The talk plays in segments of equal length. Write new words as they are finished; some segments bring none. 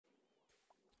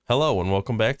Hello and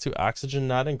welcome back to Oxygen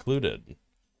Not Included.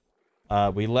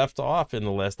 We left off in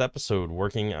the last episode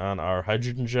working on our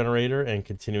hydrogen generator and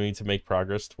continuing to make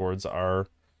progress towards our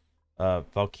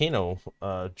volcano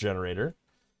generator.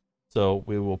 So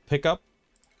we will pick up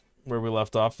where we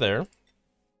left off there.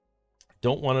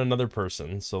 Don't want another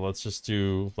person, so let's just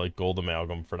do like gold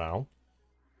amalgam for now.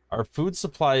 Our food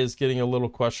supply is getting a little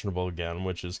questionable again,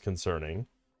 which is concerning.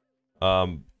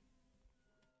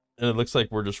 And it looks like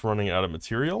we're just running out of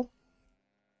material.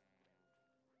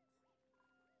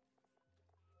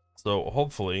 So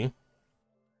hopefully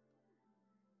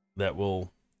that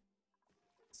will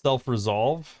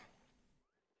self-resolve,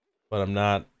 but I'm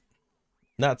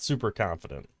not super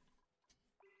confident.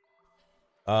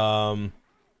 I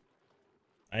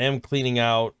am cleaning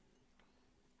out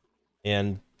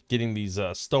and getting these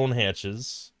stone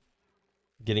hatches,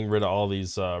 getting rid of all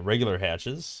these regular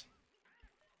hatches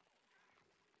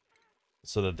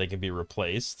so that they can be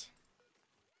replaced.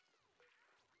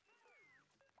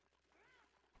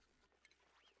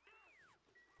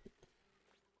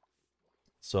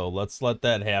 So let's let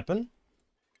that happen.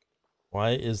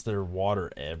 Why is there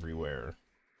water everywhere?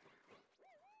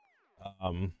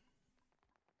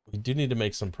 We do need to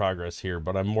make some progress here,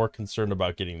 but I'm more concerned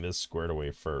about getting this squared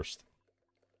away first.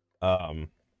 Although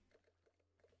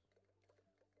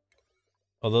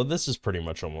this is pretty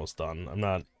much almost done. I'm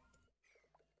not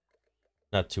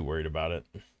too worried about it.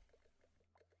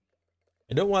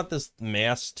 I don't want this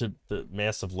the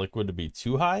mass of liquid to be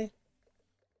too high.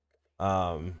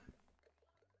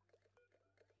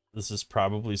 This is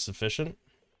probably sufficient.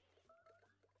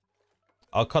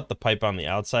 I'll cut the pipe on the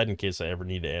outside in case I ever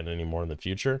need to add any more in the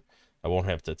future. I won't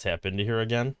have to tap into here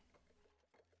again.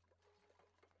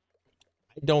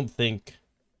 I don't think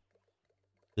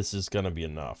this is going to be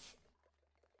enough.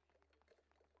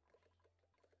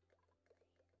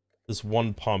 This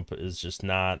one pump is just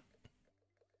not...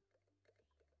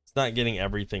 It's not getting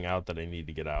everything out that I need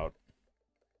to get out.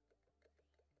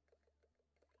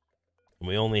 And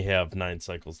we only have 9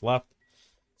 cycles left.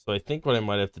 So I think what I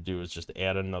might have to do is just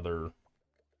add another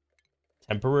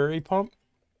temporary pump,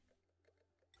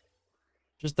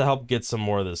 just to help get some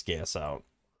more of this gas out.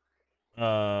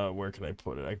 Where can I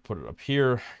put it? I can put it up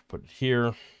here, put it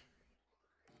here.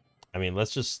 I mean,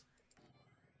 let's just,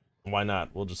 why not?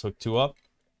 We'll just hook 2 up.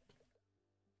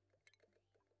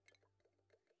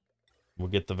 We'll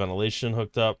get the ventilation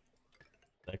hooked up.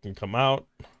 That can come out.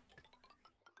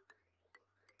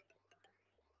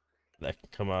 That can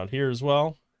come out here as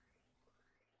well.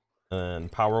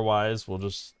 And power-wise, we'll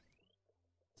just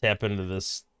tap into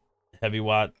this heavy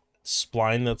watt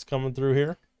spline that's coming through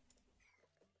here.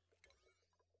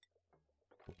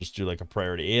 We'll just do like a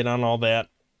priority 8 on all that.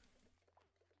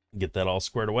 Get that all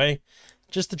squared away.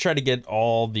 Just to try to get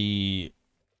all the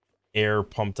air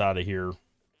pumped out of here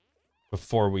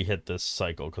before we hit this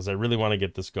cycle. Because I really want to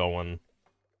get this going.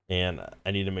 And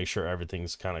I need to make sure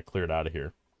everything's kind of cleared out of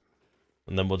here.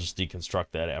 And then we'll just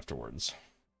deconstruct that afterwards.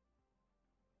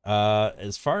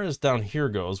 As far as down here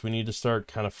goes, we need to start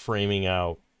kind of framing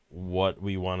out what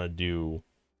we want to do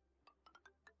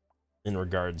in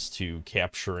regards to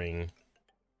capturing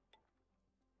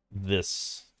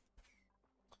this.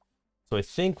 So I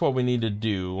think what we need to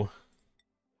do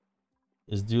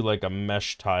is do like a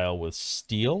mesh tile with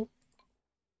steel.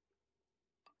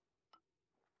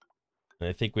 And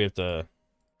I think we have to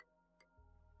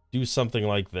do something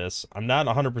like this. I'm not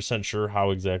 100% sure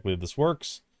how exactly this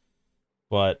works,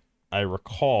 but I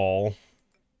recall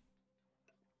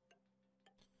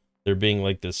there being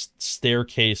like this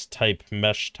staircase type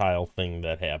mesh tile thing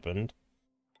that happened.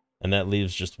 And that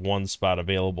leaves just one spot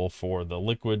available for the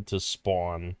liquid to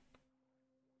spawn.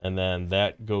 And then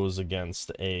that goes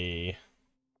against a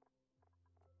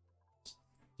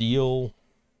steel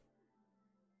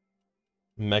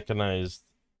mechanized...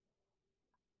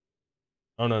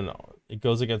 Oh, no. It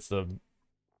goes against the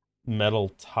metal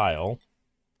tile.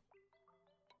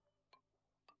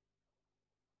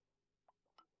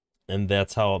 And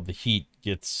that's how the heat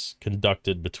gets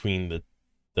conducted between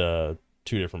the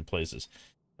 2 different places.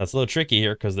 That's a little tricky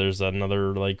here because there's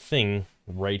another like thing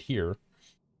right here.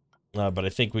 But I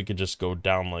think we could just go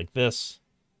down like this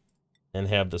and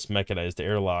have this mechanized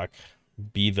airlock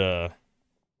be the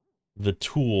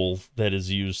tool that is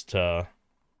used to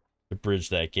bridge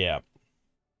that gap.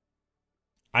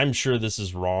 I'm sure this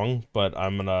is wrong, but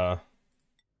I'm gonna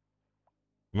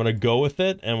go with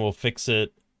it and we'll fix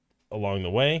it along the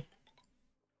way.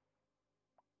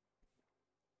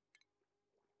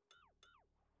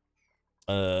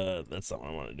 That's not what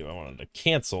I want to do. I wanted to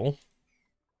cancel.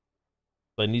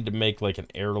 I need to make like an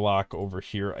airlock over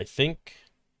here, I think.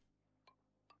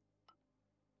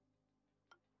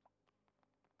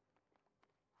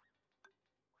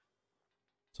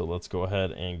 So let's go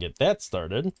ahead and get that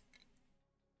started.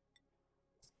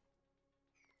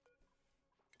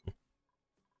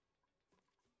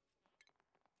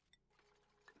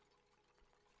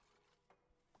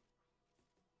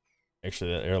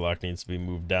 Actually, that airlock needs to be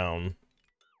moved down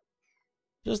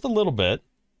just a little bit.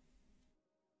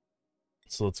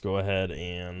 So let's go ahead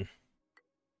and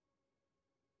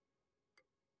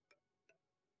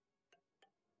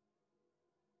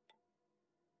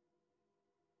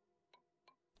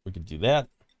we could do that.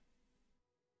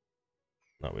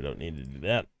 No, we don't need to do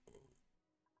that.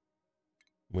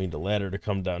 We need a ladder to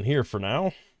come down here for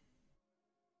now.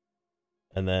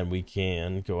 And then we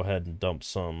can go ahead and dump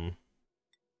some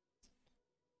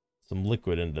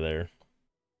liquid into there.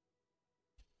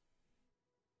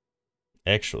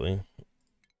 Actually,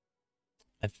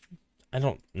 I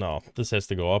don't know. This has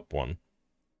to go up one.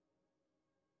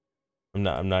 I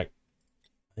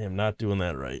am not doing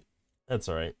that right. That's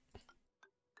all right.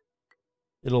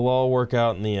 It'll all work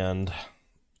out in the end.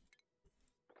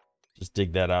 Just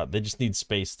dig that out. They just need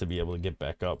space to be able to get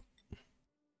back up.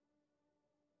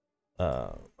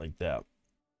 Like that.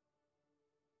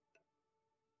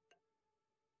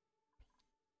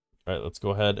 All right, let's go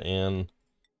ahead and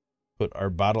put our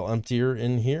bottle emptier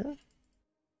in here.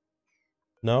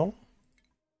 No?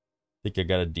 I think I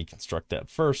gotta deconstruct that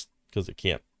first because it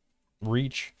can't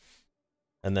reach.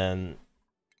 And then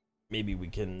maybe we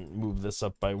can move this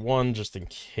up by one just in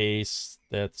case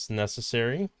that's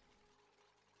necessary.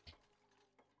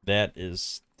 That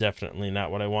is definitely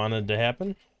not what I wanted to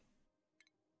happen.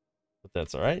 But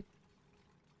that's all right.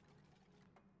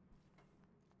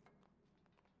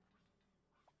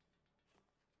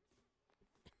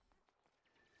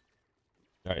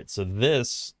 All right, so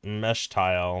this mesh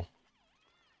tile,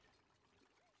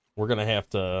 we're gonna have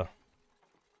to...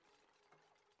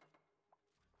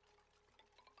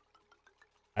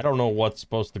 I don't know what's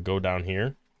supposed to go down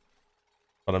here,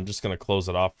 but I'm just gonna close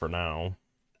it off for now.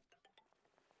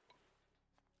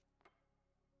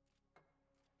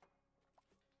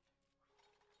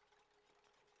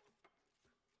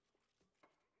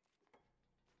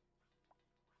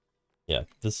 Yeah,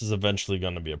 this is eventually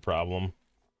going to be a problem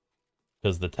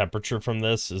because the temperature from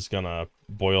this is going to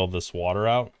boil this water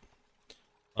out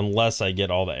unless I get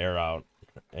all the air out,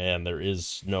 and there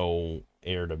is no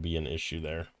air to be an issue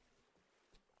there,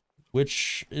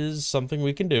 which is something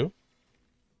we can do.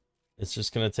 It's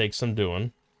just going to take some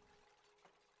doing.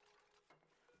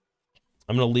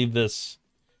 I'm going to leave this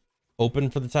open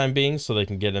for the time being so they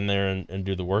can get in there and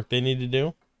do the work they need to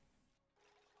do.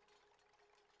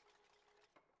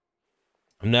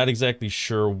 I'm not exactly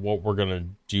sure what we're going to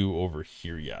do over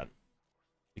here yet,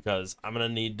 because I'm going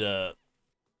to need to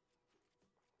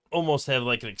almost have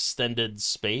like an extended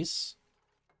space.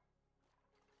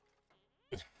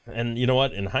 And you know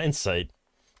what? In hindsight,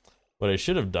 what I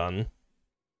should have done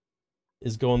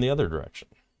is go in the other direction.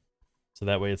 So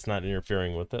that way it's not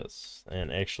interfering with this.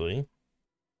 And actually,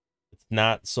 it's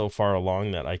not so far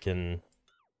along that I can...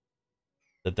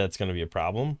 that's going to be a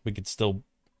problem. We could still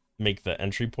make the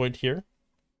entry point here.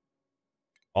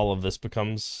 All of this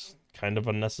becomes kind of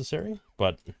unnecessary,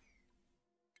 but...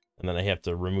 And then I have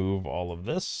to remove all of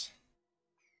this.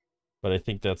 But I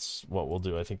think that's what we'll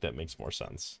do. I think that makes more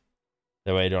sense.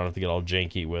 That way I don't have to get all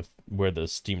janky with where the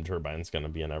steam turbine's going to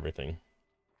be and everything.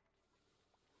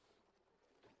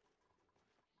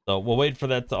 So we'll wait for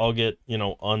that to all get, you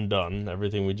know, undone.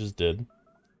 Everything we just did.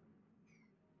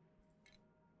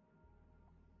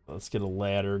 Let's get a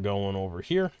ladder going over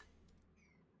here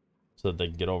so that they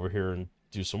can get over here and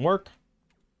do some work.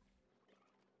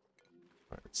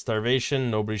 All right,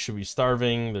 starvation. Nobody should be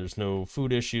starving. There's no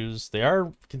food issues. They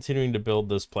are continuing to build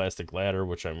this plastic ladder,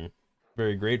 which I'm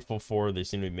very grateful for. They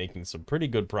seem to be making some pretty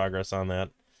good progress on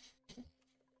that.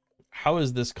 How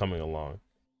is this coming along?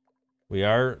 We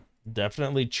are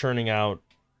definitely churning out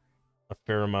a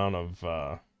fair amount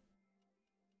of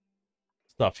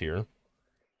stuff here.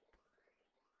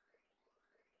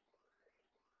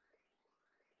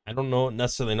 I don't know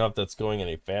necessarily know if that's going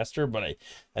any faster, but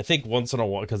I think once in a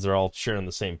while, because they're all sharing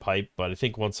the same pipe, but I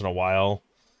think once in a while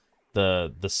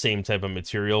the same type of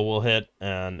material will hit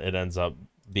and it ends up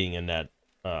being a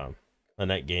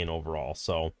net gain overall.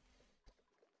 So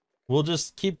we'll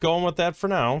just keep going with that for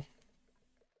now.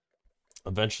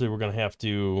 Eventually we're gonna have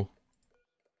to,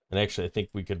 and actually I think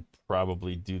we could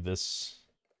probably do this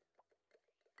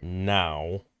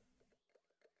now.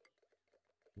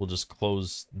 We'll just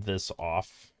close this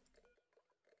off.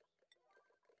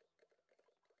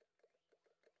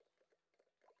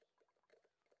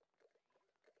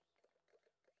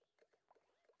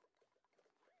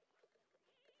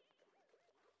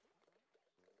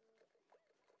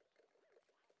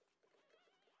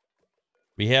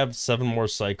 We have 7 more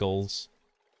cycles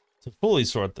to fully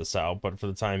sort this out, but for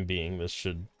the time being, this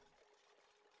should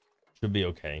be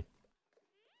okay.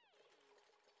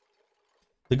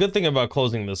 The good thing about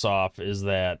closing this off is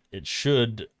that it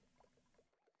should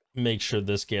make sure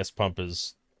this gas pump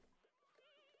is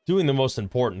doing the most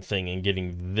important thing in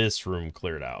getting this room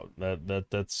cleared out.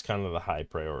 That's kind of the high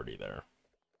priority there.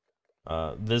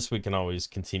 This we can always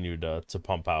continue to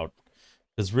pump out,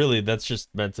 because really that's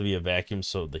just meant to be a vacuum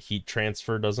so the heat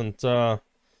transfer doesn't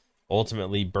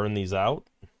ultimately burn these out.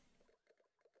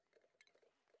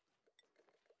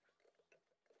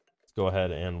 Let's go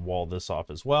ahead and wall this off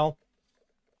as well.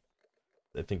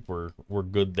 I think we're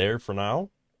good there for now.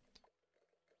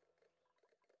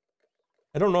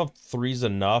 I don't know if 3's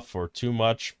enough or too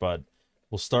much, but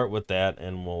we'll start with that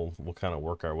and we'll kind of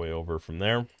work our way over from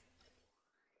there.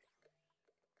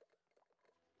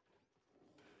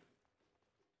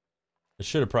 I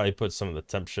should have probably put some of the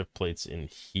temp shift plates in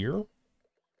here.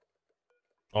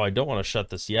 Oh, I don't want to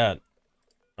shut this yet.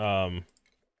 I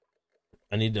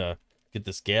need to get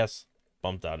this gas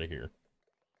bumped out of here.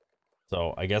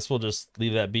 So I guess we'll just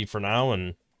leave that be for now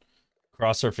and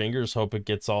cross our fingers, hope it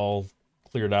gets all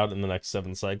cleared out in the next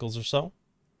 7 cycles or so.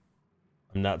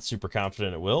 I'm not super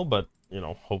confident it will, but you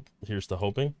know, here's to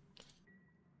hoping.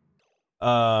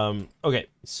 Okay,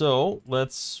 so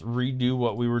let's redo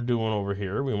what we were doing over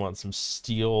here. We want some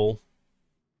steel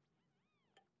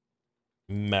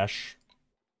mesh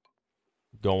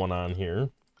going on here.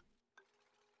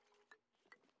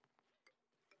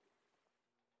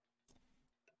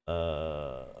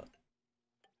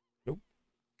 Nope.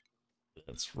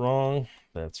 That's wrong.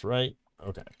 That's right.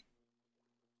 Okay.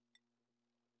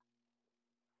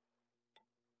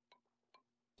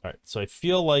 All right, so I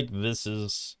feel like this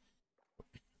is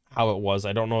how it was.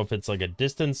 I don't know if it's like a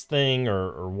distance thing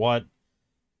or what,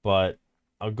 but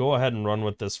I'll go ahead and run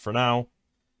with this for now.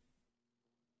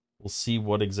 We'll see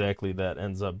what exactly that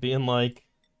ends up being like.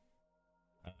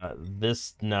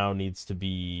 This now needs to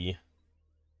be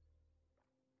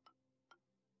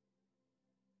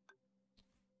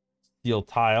steel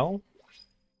tile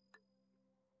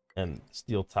and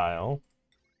steel tile,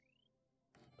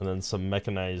 and then some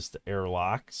mechanized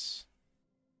airlocks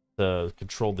to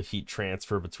control the heat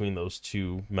transfer between those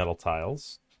 2 metal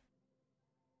tiles.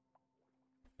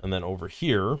 And then over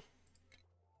here,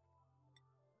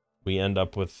 we end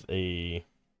up with a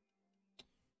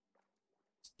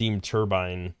steam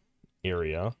turbine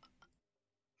area,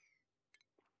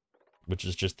 which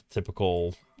is just a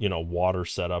typical, you know, water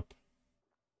setup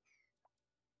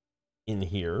in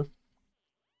here,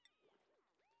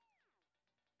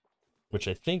 which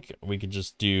I think we could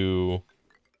just do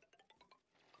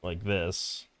like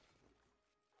this.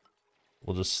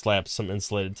 We'll just slap some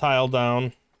insulated tile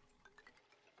down,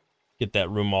 get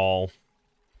that room all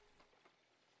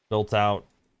built out.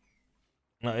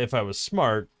 Now, if I was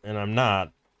smart, and I'm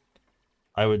not,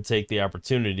 I would take the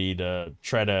opportunity to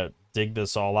try to dig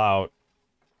this all out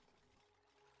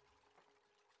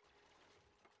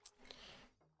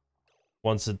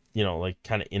once it, you know, like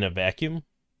kind of in a vacuum,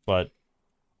 but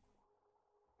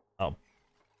I'm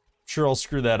sure I'll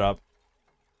screw that up.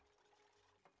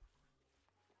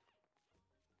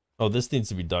 Oh, this needs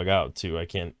to be dug out too. I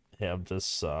can't have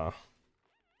this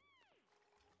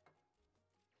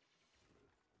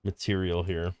material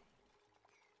here.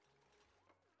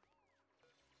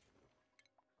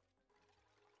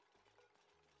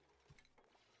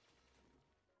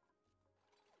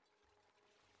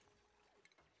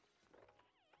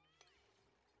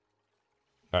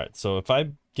 All right, so if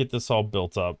I get this all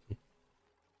built up,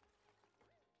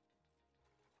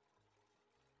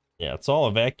 yeah, it's all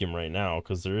a vacuum right now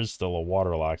because there is still a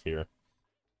water lock here.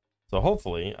 So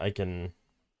hopefully I can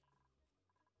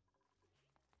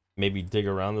maybe dig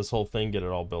around this whole thing, get it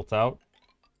all built out.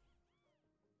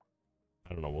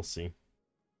 I don't know, we'll see.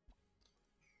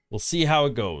 We'll see how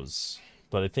it goes.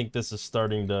 But I think this is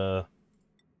starting to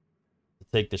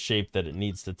take the shape that it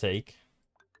needs to take.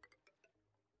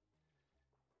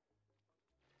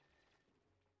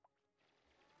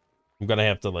 I'm gonna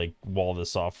have to like wall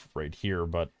this off right here,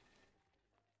 but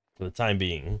for the time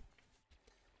being.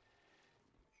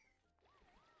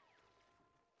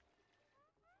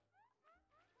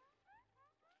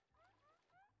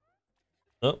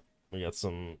 Oh, we got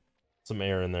some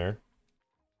air in there.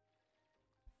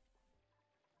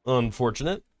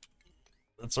 Unfortunate.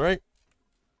 That's all right.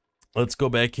 Let's go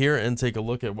back here and take a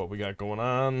look at what we got going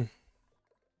on.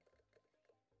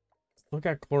 Still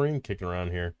got chlorine kicking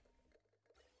around here.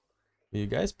 You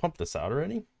guys pump this out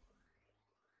already?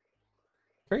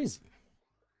 Crazy.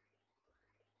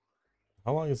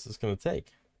 How long is this going to take?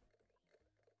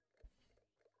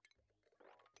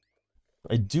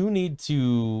 I do need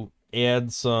to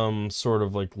add some sort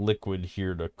of like liquid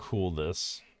here to cool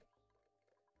this.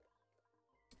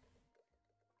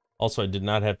 Also, I did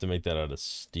not have to make that out of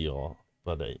steel,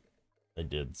 but I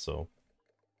did, so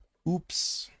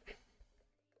oops.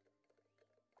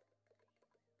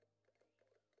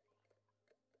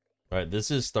 All right,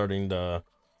 this is starting to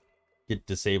get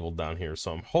disabled down here,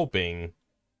 so I'm hoping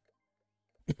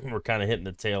we're kind of hitting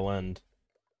the tail end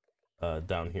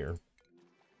down here.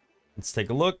 Let's take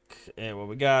a look at what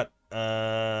we got.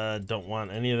 Don't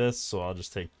want any of this, so I'll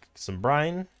just take some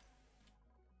brine.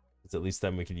 Because at least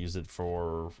then we could use it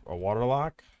for a water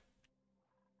lock.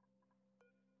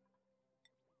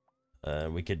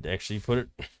 We could actually put it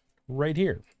right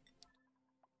here.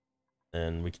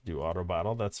 And we could do auto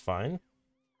bottle, that's fine.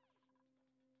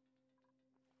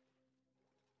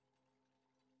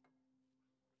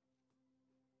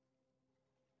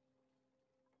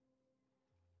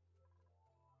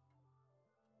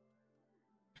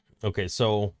 Okay,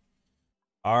 so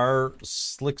our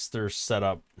slickster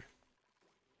setup,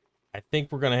 I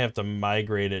think we're gonna have to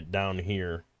migrate it down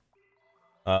here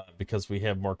because we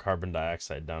have more carbon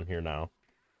dioxide down here now.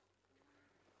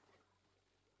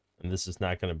 And this is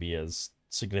not gonna be as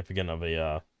significant of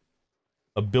a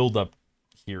buildup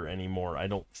here anymore, I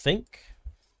don't think.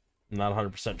 I'm not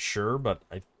 100% sure, but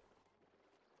I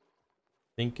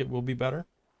think it will be better.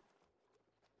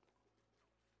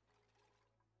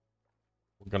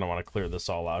 We're gonna want to clear this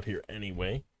all out here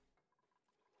anyway.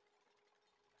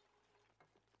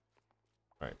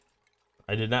 All right.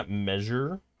 I did not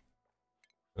measure,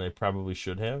 and I probably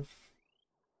should have,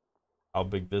 how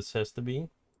big this has to be.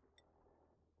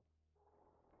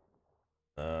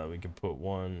 We can put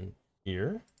one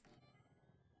here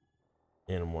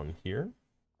and one here.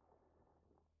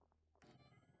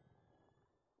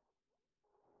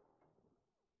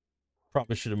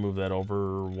 Probably should have moved that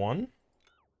over one.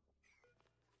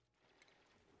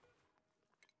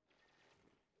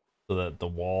 So that the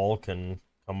wall can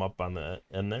come up on the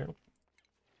end there.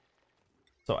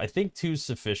 So I think 2 is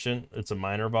sufficient. It's a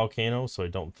minor volcano, so I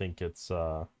don't think it's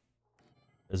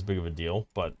as big of a deal,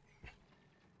 but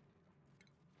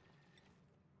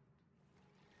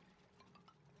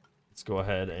let's go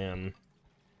ahead and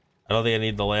I don't think I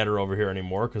need the ladder over here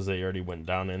anymore because they already went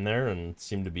down in there and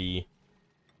seem to be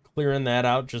clearing that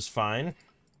out just fine.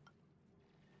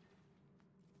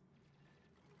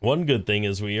 One good thing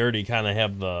is we already kind of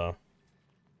have the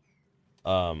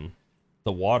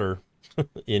water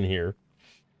in here.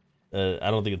 I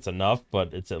don't think it's enough,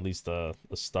 but it's at least a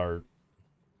start.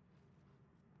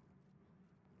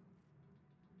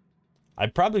 I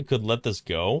probably could let this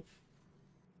go.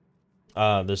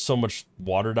 There's so much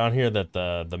water down here that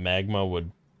the magma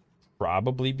would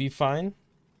probably be fine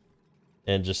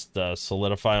and just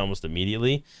solidify almost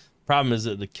immediately. Problem is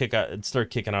that it'd start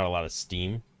kicking out a lot of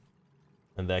steam,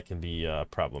 and that can be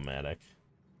problematic.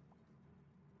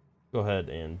 Go ahead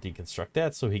and deconstruct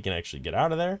that so he can actually get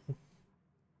out of there.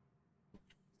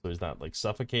 So he's not like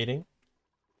suffocating.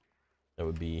 That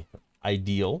would be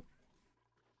ideal.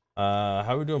 How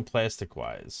are we doing plastic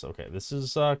wise? Okay, this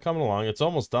is coming along. It's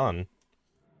almost done.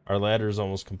 Our ladder is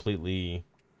almost completely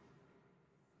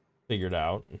figured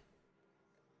out.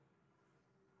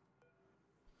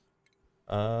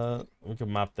 We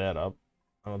can mop that up.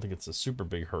 I don't think it's a super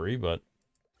big hurry, but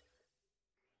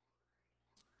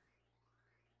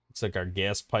looks like our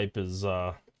gas pipe is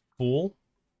full.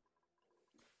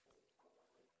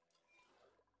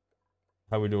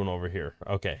 How are we doing over here?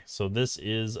 Okay, so this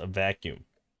is a vacuum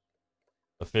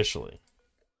officially.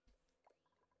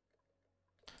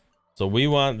 So we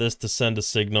want this to send a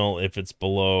signal if it's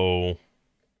below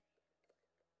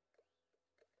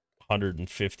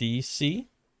 150 C.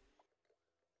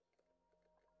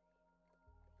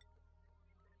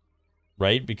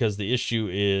 Right? Because the issue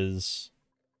is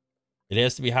it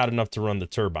has to be hot enough to run the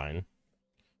turbine.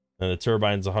 And the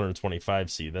turbine's 125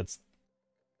 C. That's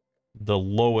the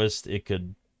lowest it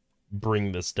could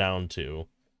bring this down to.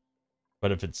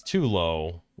 But if it's too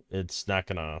low, it's not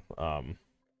gonna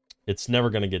it's never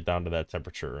gonna get down to that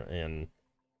temperature and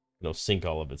sink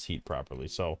all of its heat properly.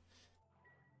 So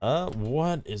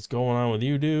what is going on with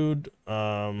you, dude?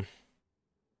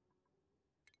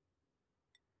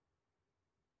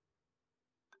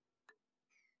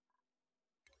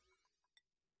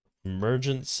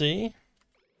 Emergency.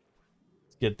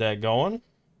 Let's get that going.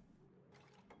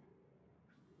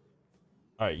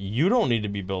 All right, you don't need to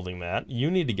be building that.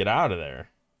 You need to get out of there.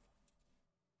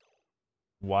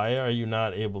 Why are you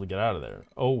not able to get out of there?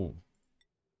 Oh,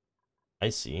 I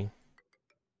see.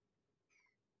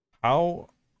 How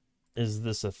is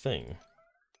this a thing?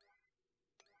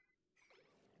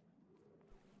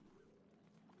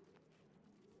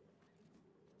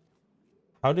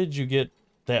 How did you get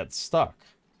that stuck?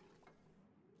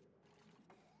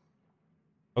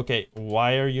 Okay,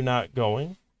 why are you not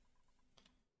going?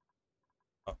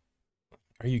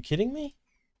 Are you kidding me?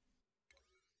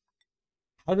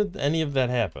 How did any of that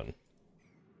happen?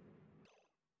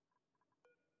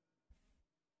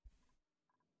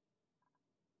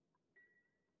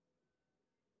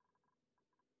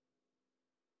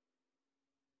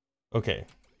 Okay,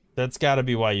 that's got to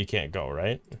be why you can't go,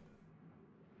 right?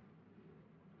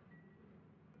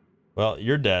 Well,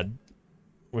 you're dead,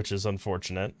 which is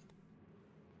unfortunate,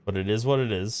 but it is what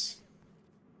it is.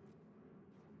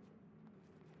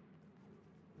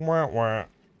 Wah, wah.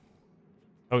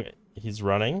 Okay, he's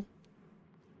running.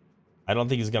 I don't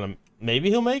think he's gonna... Maybe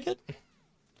he'll make it?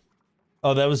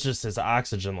 Oh, that was just his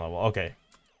oxygen level. Okay.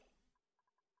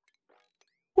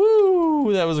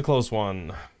 Woo! That was a close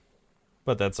one.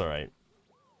 But that's alright.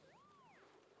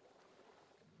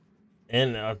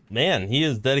 And, man, he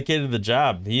is dedicated to the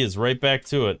job. He is right back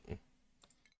to it.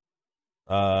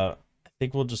 I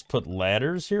think we'll just put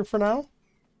ladders here for now.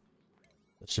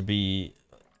 That should be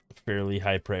fairly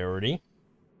high priority.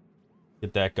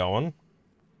 Get that going.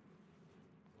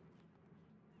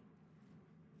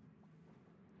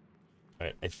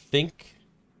 Alright, I think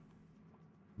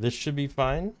this should be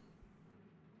fine.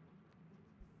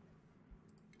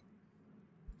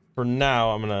 For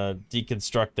now, I'm gonna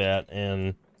deconstruct that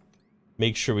and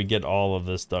make sure we get all of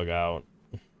this dug out.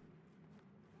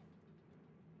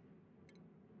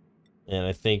 And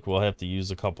I think we'll have to use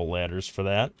a couple ladders for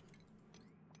that.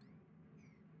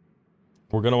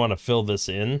 We're gonna want to fill this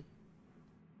in.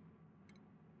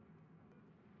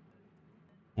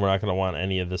 We're not gonna want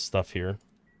any of this stuff here,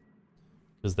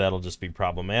 because that'll just be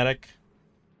problematic.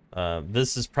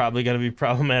 This is probably gonna be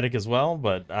problematic as well,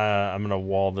 but I'm gonna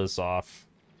wall this off.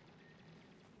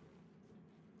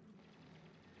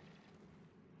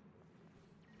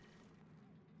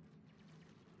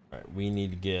 Alright, we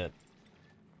need to get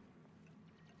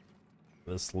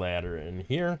this ladder in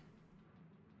here.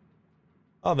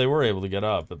 Oh, they were able to get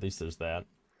up. At least there's that.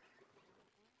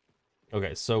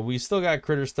 Okay, so we still got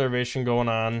critter starvation going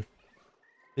on.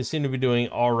 They seem to be doing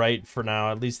all right for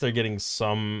now. At least they're getting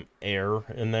some air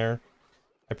in there.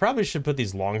 I probably should put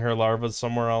these long hair larvae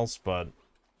somewhere else, but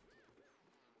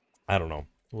I don't know.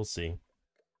 We'll see. All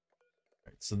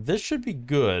right, so this should be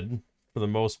good for the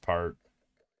most part.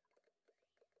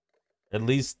 At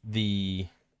least the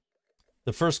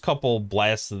first couple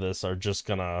blasts of this are just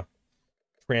gonna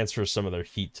transfer some of their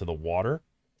heat to the water,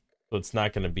 so it's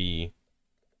not gonna be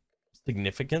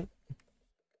significant.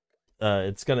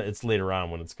 It's later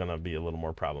on when it's gonna be a little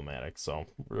more problematic. So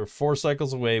we're 4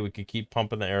 cycles away. We could keep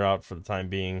pumping the air out for the time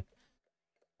being.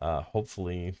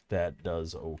 Hopefully that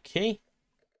does okay.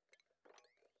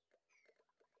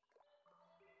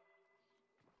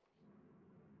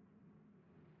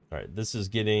 All right, this is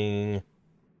getting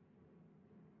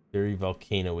very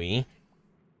volcano-y.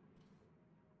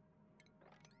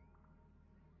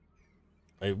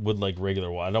 I would like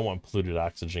regular water. I don't want polluted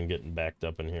oxygen getting backed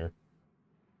up in here.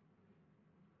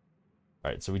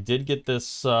 All right, so we did get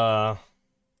this. Let's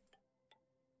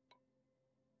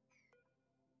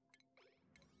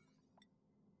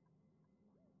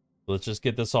just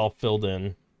get this all filled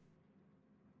in.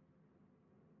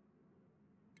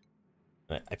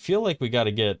 I feel like we got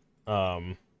to get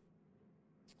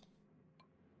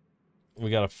we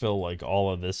got to fill like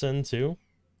all of this in too.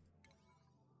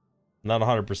 Not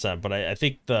 100%, but I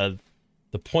think the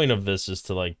point of this is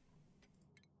to like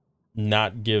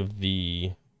not give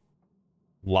the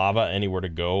lava anywhere to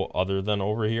go other than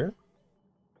over here.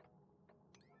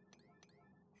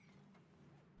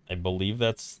 I believe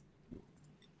that's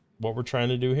what we're trying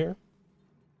to do here.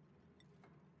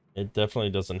 It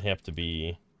definitely doesn't have to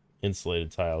be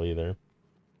insulated tile either.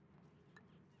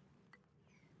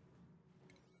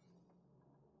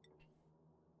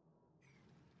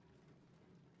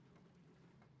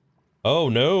 Oh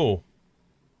no.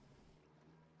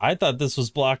 I thought this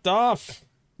was blocked off.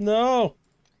 No.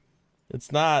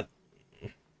 It's not.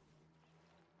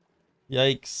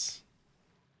 Yikes.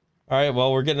 All right,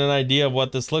 well, we're getting an idea of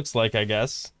what this looks like, I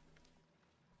guess.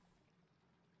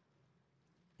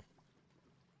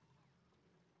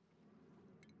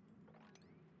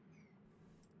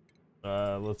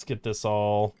 Let's get this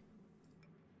all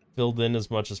filled in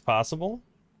as much as possible.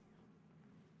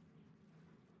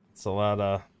 It's a lot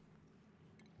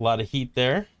of heat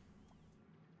there.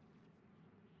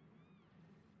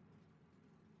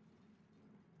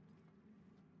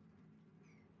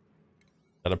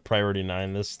 Got a priority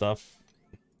 9 this stuff.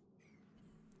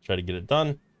 Try to get it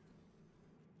done.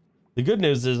 The good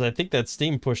news is I think that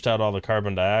steam pushed out all the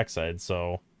carbon dioxide,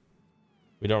 so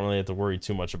we don't really have to worry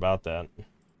too much about that.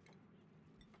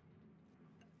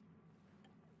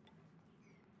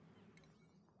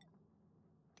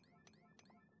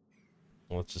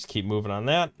 Let's just keep moving on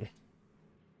that.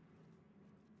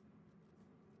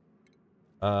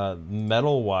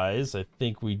 Metal-wise, I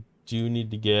think we do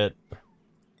need to get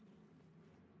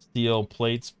steel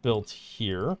plates built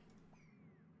here.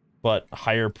 But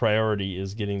higher priority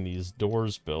is getting these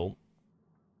doors built.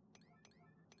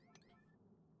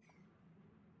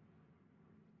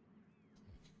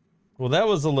 Well, that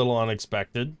was a little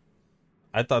unexpected.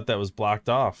 I thought that was blocked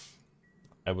off.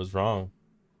 I was wrong.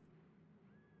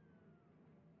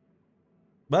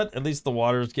 But at least the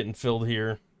water is getting filled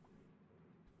here.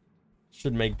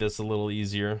 Should make this a little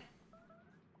easier.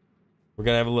 We're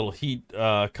going to have a little heat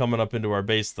coming up into our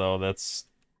base, though. That's,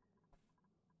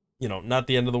 you know, not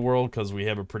the end of the world because we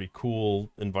have a pretty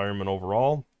cool environment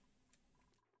overall.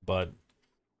 But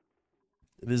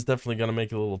it is definitely going to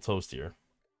make it a little toastier.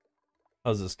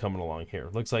 How's this coming along here?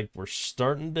 Looks like we're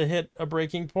starting to hit a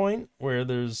breaking point where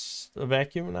there's a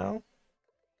vacuum now.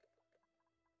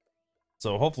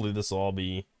 So hopefully this will all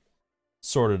be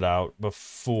sorted out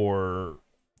before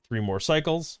 3 more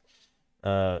cycles.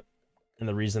 And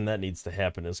the reason that needs to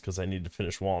happen is because I need to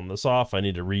finish walling this off. I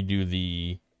need to redo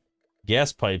the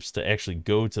gas pipes to actually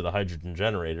go to the hydrogen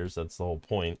generators. That's the whole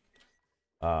point.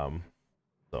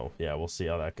 So yeah, we'll see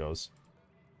how that goes.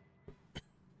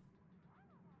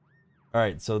 All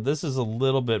right, so this is a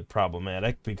little bit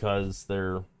problematic because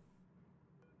they're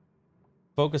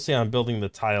focusing on building the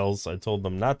tiles I told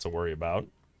them not to worry about.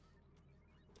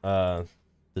 The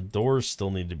doors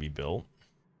still need to be built.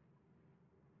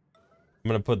 I'm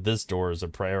going to put this door as a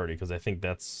priority because I think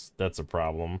that's a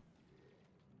problem.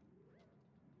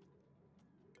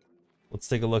 Let's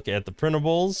take a look at the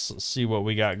printables, see what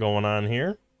we got going on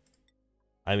here.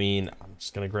 I mean, I'm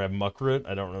just going to grab muck root.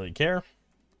 I don't really care.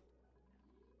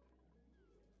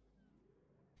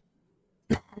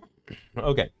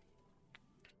 Okay.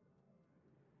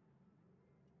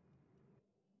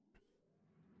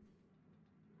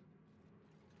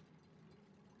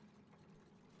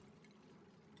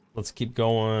 Let's keep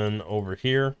going over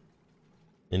here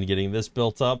and getting this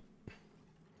built up.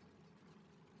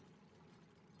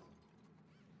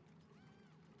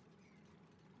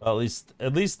 Well,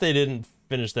 at least they didn't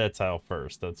finish that tile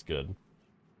first. That's good.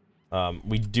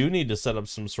 We do need to set up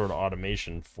some sort of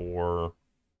automation for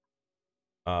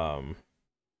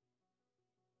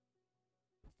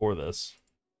this.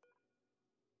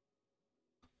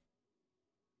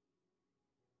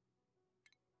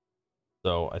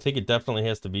 So I think it definitely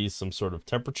has to be some sort of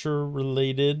temperature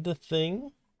related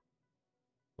thing.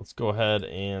 Let's go ahead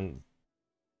and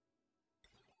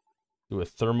do a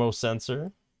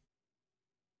thermosensor.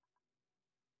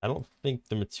 I don't think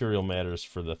the material matters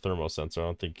for the thermosensor. I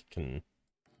don't think it can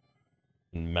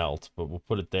melt, but we'll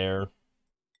put it there.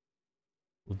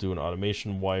 We'll do an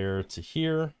automation wire to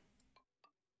here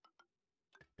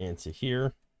and to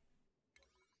here.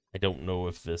 I don't know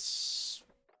if this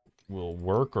will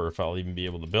work or if I'll even be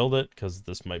able to build it because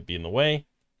this might be in the way,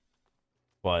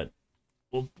 but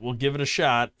we'll give it a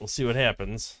shot. We'll see what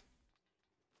happens.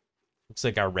 Looks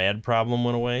like our rad problem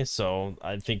went away, so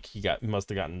I think he must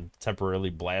have gotten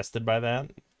temporarily blasted by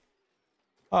that.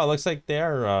 Oh, it looks like they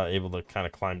are able to kind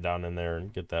of climb down in there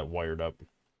and get that wired up,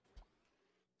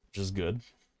 which is good.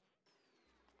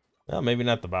 Well, maybe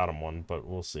not the bottom one, but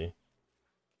we'll see.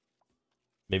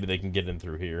 Maybe they can get in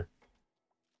through here.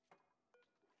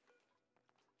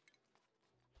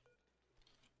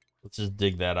 Let's just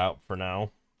dig that out for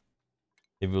now.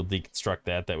 Maybe we'll deconstruct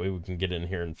that. That way we can get in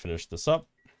here and finish this up.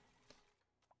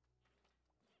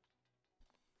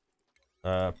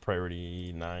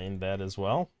 Priority 9 that as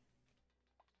well.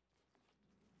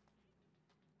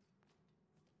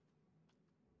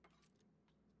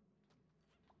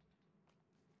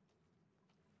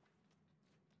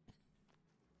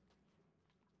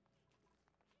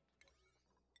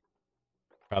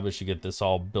 Probably should get this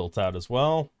all built out as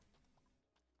well.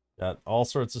 Got all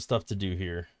sorts of stuff to do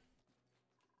here.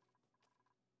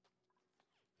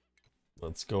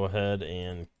 Let's go ahead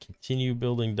and continue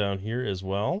building down here as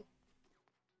well.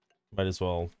 Might as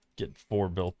well get 4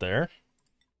 built there.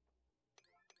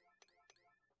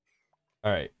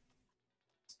 All right.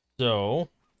 So,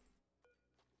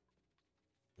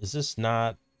 is this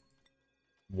not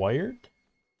wired?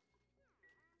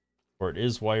 Or it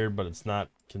is wired, but it's not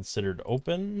considered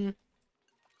open?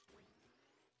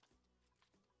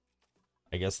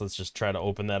 I guess let's just try to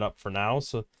open that up for now.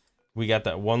 So we got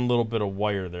that one little bit of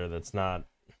wire there that's not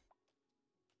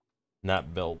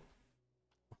built.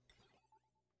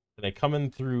 Can I come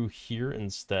in through here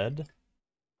instead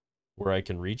where I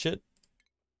can reach it?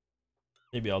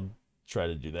 Maybe I'll try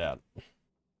to do that.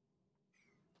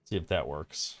 See if that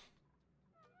works.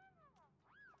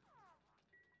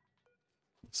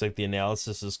 Looks like the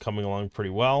analysis is coming along pretty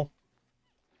well.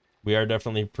 We are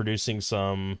definitely producing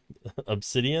some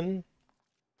obsidian.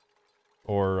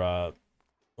 Or,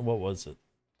 what was it?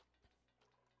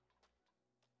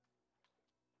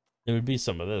 It would be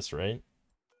some of this, right?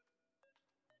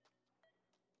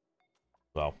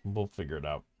 Well, we'll figure it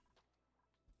out.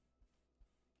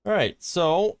 All right,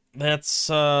 so that's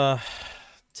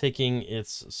taking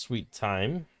its sweet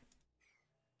time.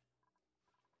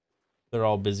 They're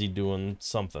all busy doing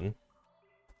something.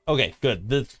 Okay, good.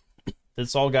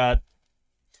 This all got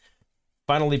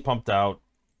finally pumped out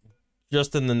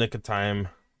just in the nick of time.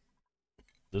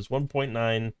 There's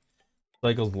 1.9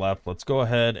 cycles left. Let's go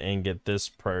ahead and get this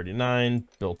priority 9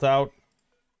 built out.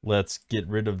 Let's get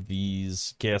rid of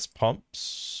these gas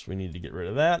pumps. We need to get rid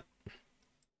of that.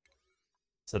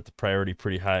 Set the priority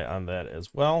pretty high on that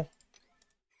as well.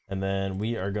 And then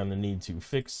we are going to need to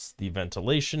fix the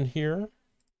ventilation here.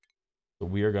 So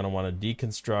we are going to want to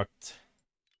deconstruct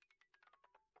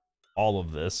all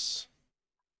of this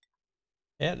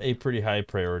at a pretty high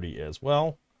priority as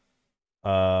well.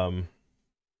 Yeah,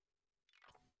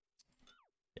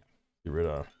 get rid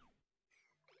of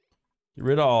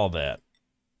all that.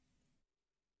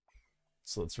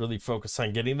 So let's really focus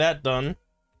on getting that done.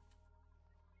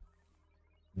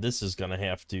 This is gonna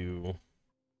have to,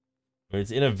 I mean,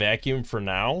 it's in a vacuum for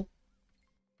now,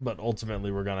 but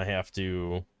ultimately we're gonna have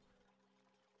to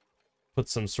put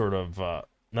some sort of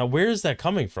now where is that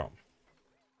coming from?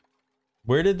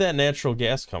 Where did that natural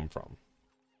gas come from?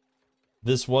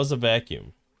 This was a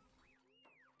vacuum.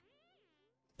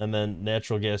 And then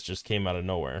natural gas just came out of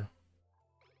nowhere.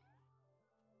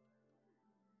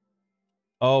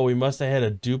 Oh, we must have had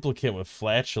a duplicate with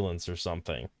flatulence or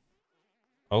something.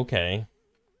 Okay.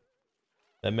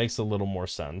 That makes a little more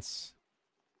sense.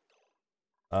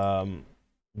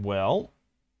 Well,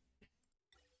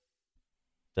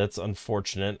 that's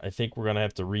unfortunate. I think we're gonna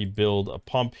have to rebuild a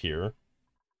pump here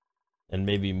and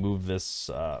maybe move this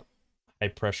high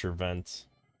pressure vent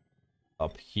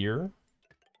up here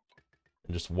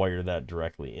and just wire that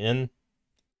directly in.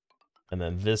 And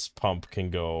then this pump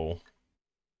can go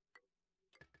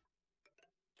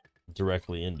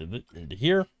directly into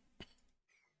here.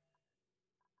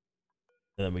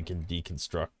 And then we can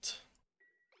deconstruct.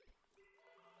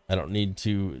 I don't need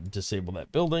to disable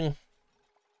that building.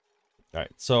 All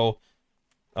right, so,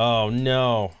 oh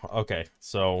no. Okay,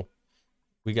 so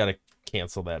we got to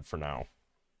cancel that for now.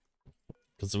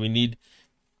 Because we need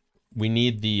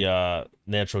the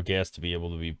natural gas to be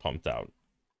able to be pumped out.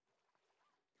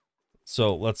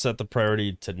 So let's set the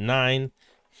priority to 9.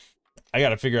 I got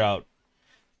to figure out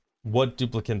what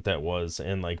duplicant that was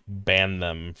and like ban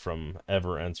them from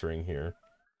ever entering here.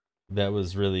 That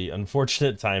was really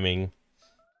unfortunate timing.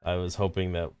 I was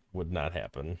hoping that would not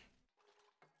happen.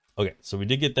 Okay, so we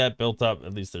did get that built up.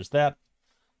 At least there's that.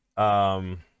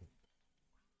 Let's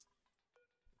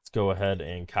go ahead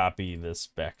and copy this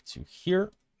back to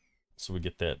here. So we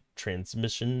get that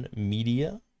transmission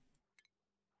media.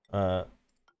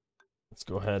 Let's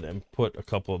go ahead and put a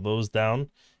couple of those down.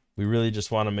 We really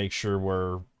just want to make sure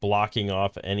we're blocking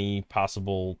off any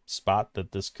possible spot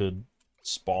that this could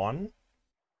spawn.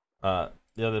 The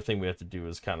other thing we have to do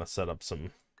is kind of set up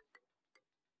some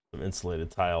insulated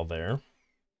tile there.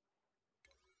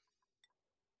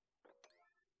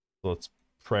 So let's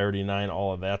priority 9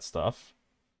 all of that stuff.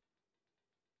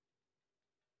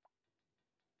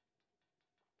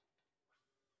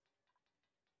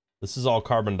 This is all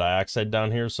carbon dioxide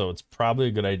down here, so it's probably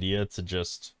a good idea to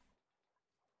just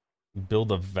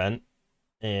build a vent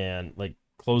and like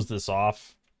close this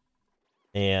off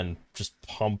and just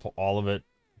pump all of it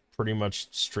pretty much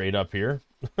straight up here.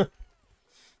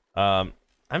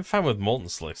 I'm fine with molten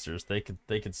slicksters. They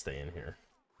could stay in here.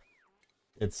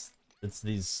 It's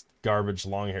these garbage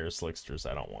long hair slicksters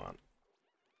I don't want.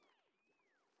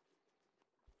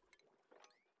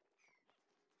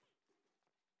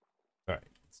 All right,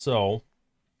 so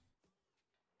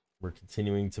we're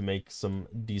continuing to make some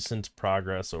decent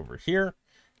progress over here.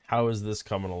 How is this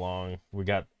coming along? We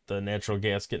got the natural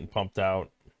gas getting pumped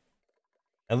out.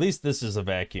 At least this is a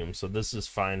vacuum, so this is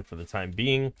fine for the time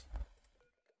being.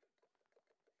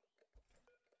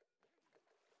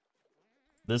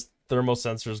 This thermal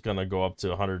sensor is going to go up to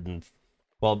 100 and...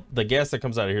 Well, the gas that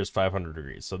comes out of here is 500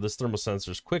 degrees. So this thermal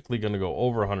sensor is quickly going to go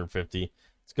over 150.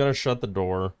 It's going to shut the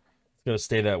door. It's going to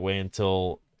stay that way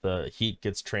until the heat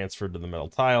gets transferred to the metal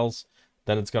tiles.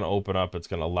 Then it's going to open up. It's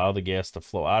going to allow the gas to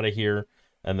flow out of here.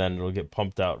 And then it'll get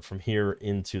pumped out from here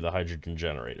into the hydrogen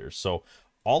generator. So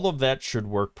all of that should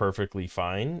work perfectly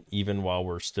fine, even while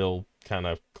we're still kind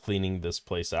of cleaning this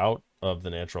place out of the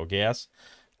natural gas.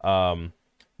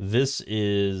 This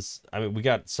is, I mean, we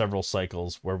got several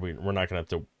cycles where we're not going to have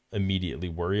to immediately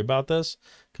worry about this,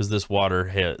 because this water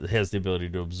has the ability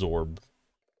to absorb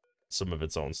some of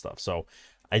its own stuff. So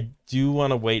I do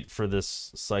want to wait for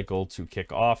this cycle to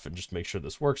kick off and just make sure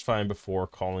this works fine before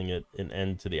calling it an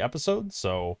end to the episode.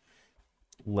 So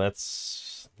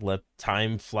let's let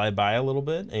time fly by a little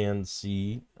bit and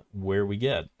see where we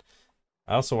get.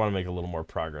 I also want to make a little more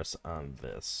progress on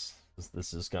this, because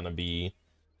this is going to be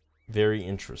very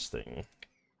interesting.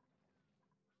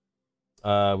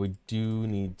 We do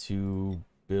need to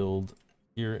build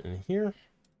here and here.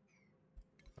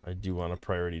 I do want a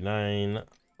priority 9,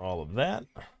 all of that.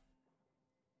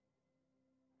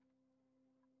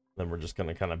 Then we're just going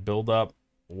to kind of build up,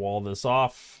 wall this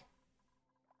off.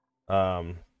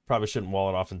 Probably shouldn't wall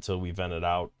it off until we vent it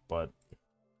out, but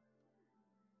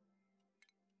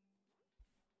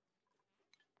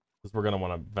because we're going to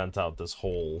want to vent out this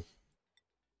whole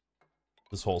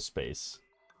space.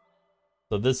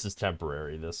 So this is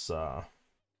temporary, this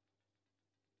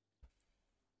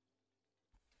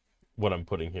what I'm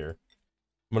putting here.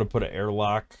 I'm going to put an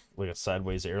airlock, like a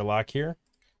sideways airlock here,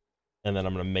 and then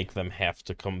I'm going to make them have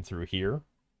to come through here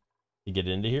to get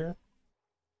into here,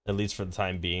 at least for the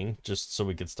time being, just so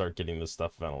we could start getting this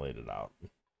stuff ventilated out.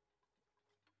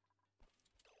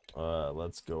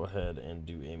 Let's go ahead and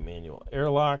do a manual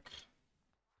airlock.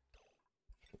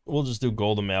 We'll just do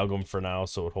gold amalgam for now,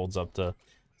 so it holds up to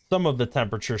some of the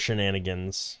temperature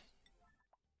shenanigans.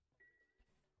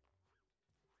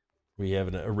 We have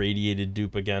an irradiated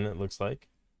dupe again, it looks like.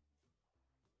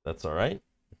 That's all right.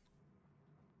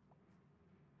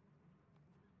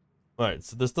 All right,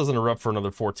 so this doesn't erupt for another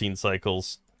 14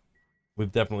 cycles.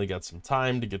 We've definitely got some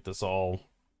time to get this all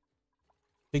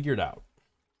figured out.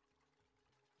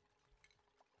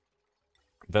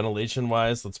 Ventilation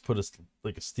wise, let's put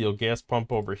like a steel gas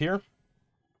pump over here.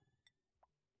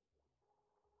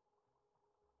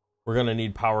 We're gonna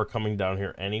need power coming down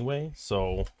here anyway,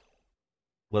 so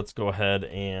let's go ahead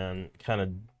and kind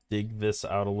of dig this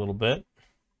out a little bit.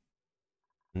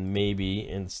 Maybe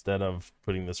instead of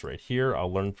putting this right here,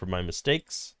 I'll learn from my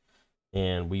mistakes,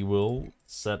 and we will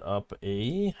set up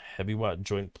a heavy watt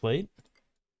joint plate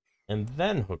and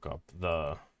then hook up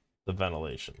the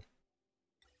ventilation.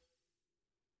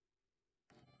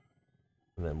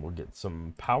 And then we'll get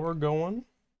some power going.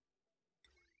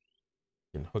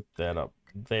 You can hook that up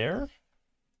there.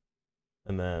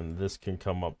 And then this can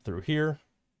come up through here.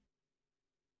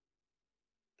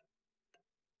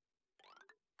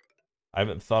 I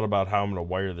haven't thought about how I'm going to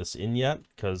wire this in yet,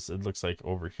 because it looks like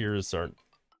over here is our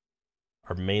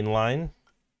main line.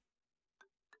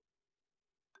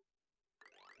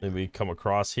 Then we come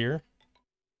across here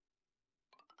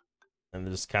and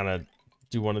just kind of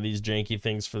do one of these janky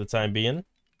things for the time being.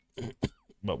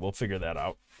 But we'll figure that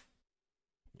out.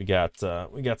 We got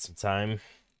some time.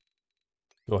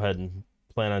 Go ahead and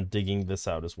plan on digging this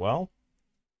out as well.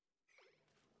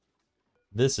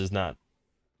 This is not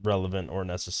relevant or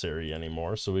necessary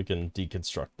anymore, so we can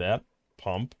deconstruct that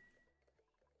pump.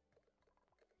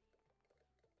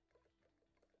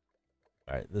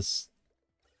 All right, this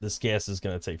gas is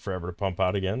going to take forever to pump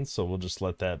out again, so we'll just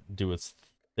let that do its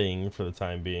thing for the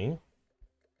time being.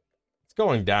 It's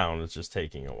going down, it's just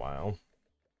taking a while.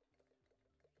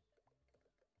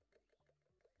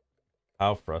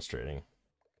 How frustrating.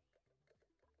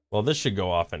 Well, this should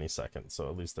go off any second, so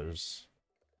at least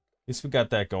we got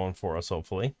that going for us,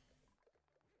 hopefully.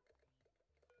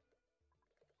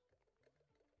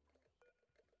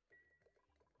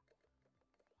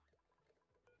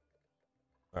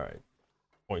 All right,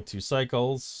 0.2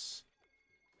 cycles.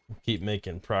 Keep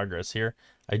making progress here.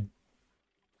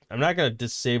 I'm not going to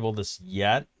disable this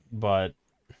yet, but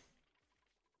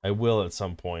I will at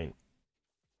some point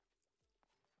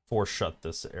force shut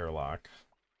this airlock.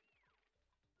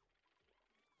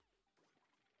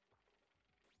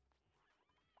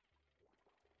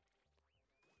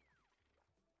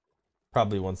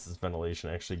 Probably once this ventilation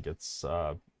actually gets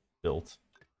built.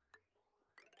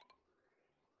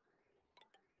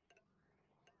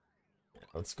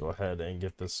 Let's go ahead and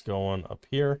get this going up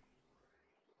here.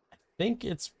 I think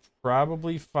it's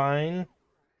probably fine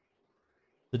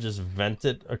to just vent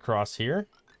it across here.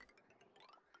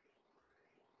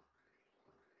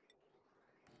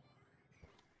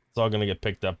 It's all going to get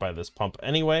picked up by this pump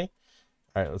anyway.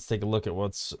 All right, let's take a look at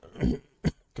what's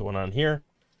going on here.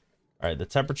 All right, the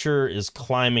temperature is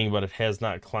climbing, but it has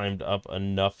not climbed up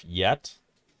enough yet.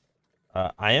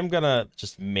 I am going to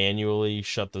just manually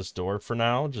shut this door for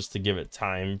now, just to give it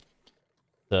time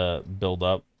to build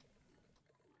up.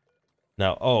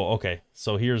 Now, oh, okay.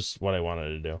 So here's what I wanted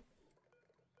to do.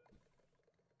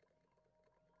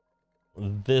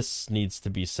 This needs to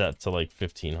be set to like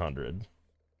 1500.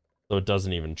 So it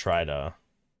doesn't even try to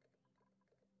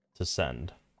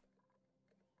send.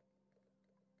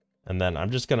 And then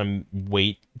I'm just gonna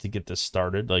wait to get this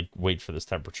started, like wait for this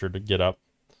temperature to get up.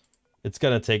 It's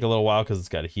gonna take a little while because it's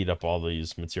got to heat up all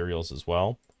these materials as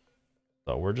well.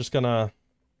 So we're just gonna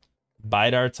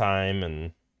bide our time.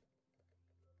 And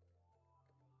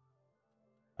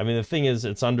I mean, the thing is,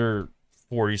 it's under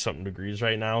 40 something degrees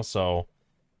right now, so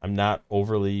I'm not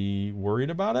overly worried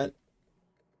about it,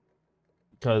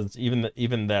 because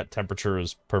even that temperature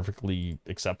is perfectly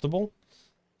acceptable.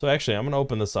 So actually, I'm gonna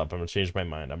open this up. I'm gonna change my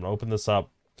mind. I'm gonna open this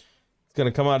up. It's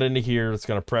gonna come out into here. It's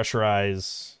gonna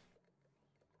pressurize,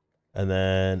 and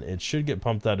then it should get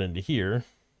pumped out into here,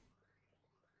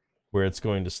 where it's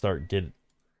going to start get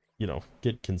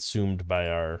consumed by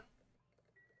our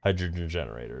hydrogen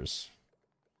generators.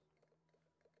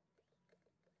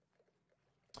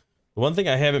 The one thing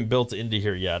I haven't built into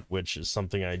here yet, which is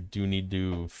something I do need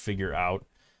to figure out,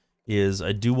 is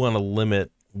I do want to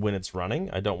limit when it's running.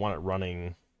 I don't want it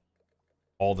running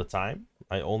all the time.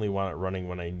 I only want it running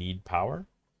when I need power.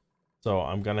 So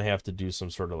I'm going to have to do some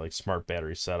sort of like smart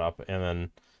battery setup, and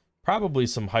then probably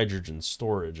some hydrogen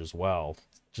storage as well,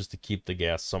 just to keep the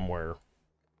gas somewhere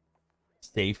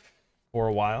safe for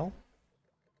a while.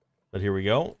 But here we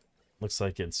go. Looks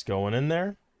like it's going in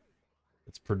there.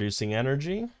 It's producing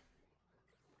energy.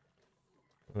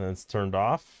 And then it's turned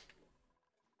off.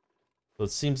 So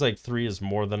it seems like 3 is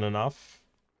more than enough.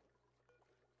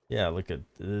 Yeah, look at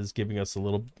it is giving us a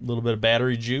little bit of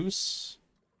battery juice.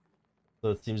 So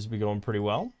it seems to be going pretty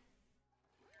well.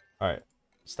 All right,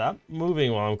 stop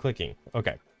moving while I'm clicking.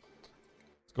 Okay,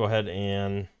 let's go ahead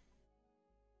and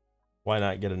why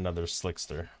not get another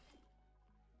slickster?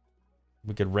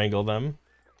 We could wrangle them.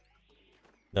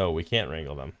 No, we can't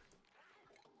wrangle them.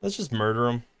 Let's just murder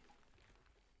them.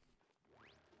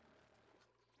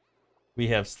 We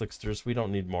have slicksters. We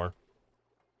don't need more.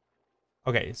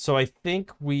 Okay, so I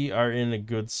think we are in a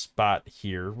good spot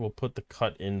here. We'll put the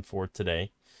cut in for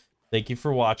today. Thank you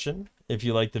for watching. If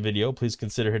you liked the video, please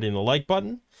consider hitting the like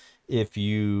button. If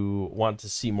you want to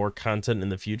see more content in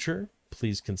the future,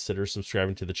 please consider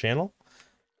subscribing to the channel.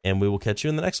 And we will catch you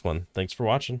in the next one. Thanks for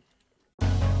watching.